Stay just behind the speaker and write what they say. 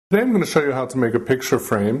Today I'm going to show you how to make a picture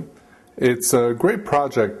frame. It's a great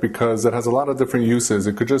project because it has a lot of different uses.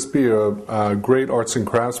 It could just be a great arts and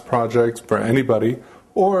crafts project for anybody,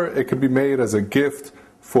 or it could be made as a gift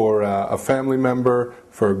for a family member,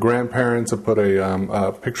 for a grandparent to put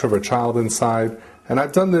a picture of a child inside. And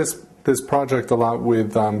I've done this project a lot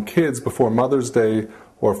with kids before Mother's Day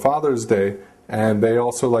or Father's Day, and they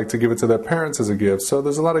also like to give it to their parents as a gift. So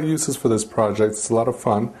there's a lot of uses for this project. It's a lot of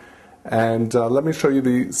fun. And let me show you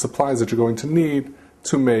the supplies that you're going to need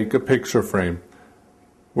to make a picture frame.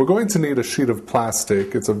 We're going to need a sheet of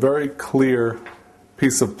plastic. It's a very clear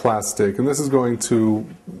piece of plastic, and this is going to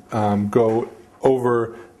go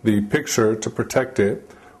over the picture to protect it.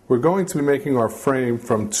 We're going to be making our frame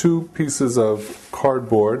from 2 pieces of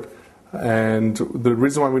cardboard, and the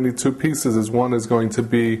reason why we need 2 pieces is one is going to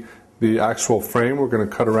be the actual frame. We're going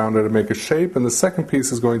to cut around it and make a shape, and the second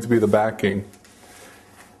piece is going to be the backing.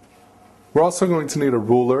 We're also going to need a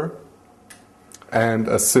ruler and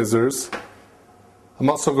a scissors. I'm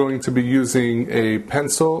also going to be using a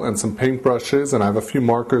pencil and some paintbrushes, and I have a few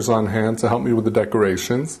markers on hand to help me with the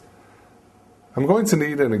decorations. I'm going to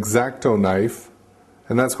need an X-Acto knife,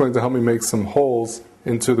 and that's going to help me make some holes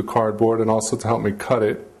into the cardboard and also to help me cut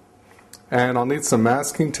it. And I'll need some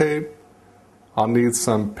masking tape. I'll need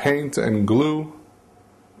some paint and glue.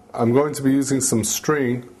 I'm going to be using some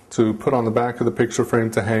string to put on the back of the picture frame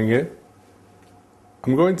to hang it.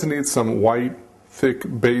 I'm going to need some white,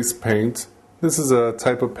 thick base paint. This is a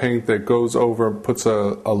type of paint that goes over, puts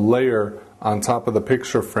a layer on top of the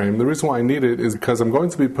picture frame. The reason why I need it is because I'm going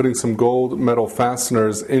to be putting some gold metal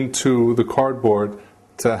fasteners into the cardboard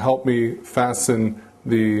to help me fasten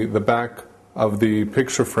the back of the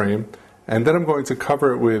picture frame. And then I'm going to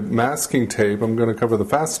cover it with masking tape. I'm going to cover the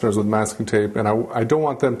fasteners with masking tape, and I don't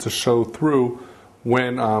want them to show through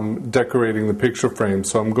when I'm decorating the picture frame.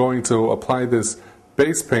 So I'm going to apply this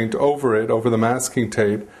base paint over it, over the masking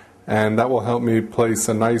tape, and that will help me place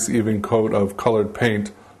a nice even coat of colored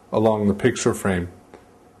paint along the picture frame.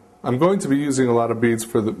 I'm going to be using a lot of beads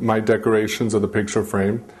for my decorations of the picture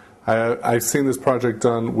frame. I've seen this project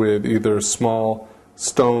done with either small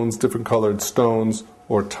stones, different colored stones,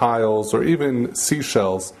 or tiles, or even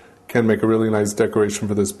seashells can make a really nice decoration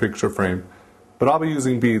for this picture frame. But I'll be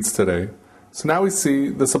using beads today. So now we see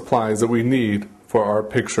the supplies that we need for our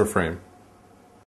picture frame.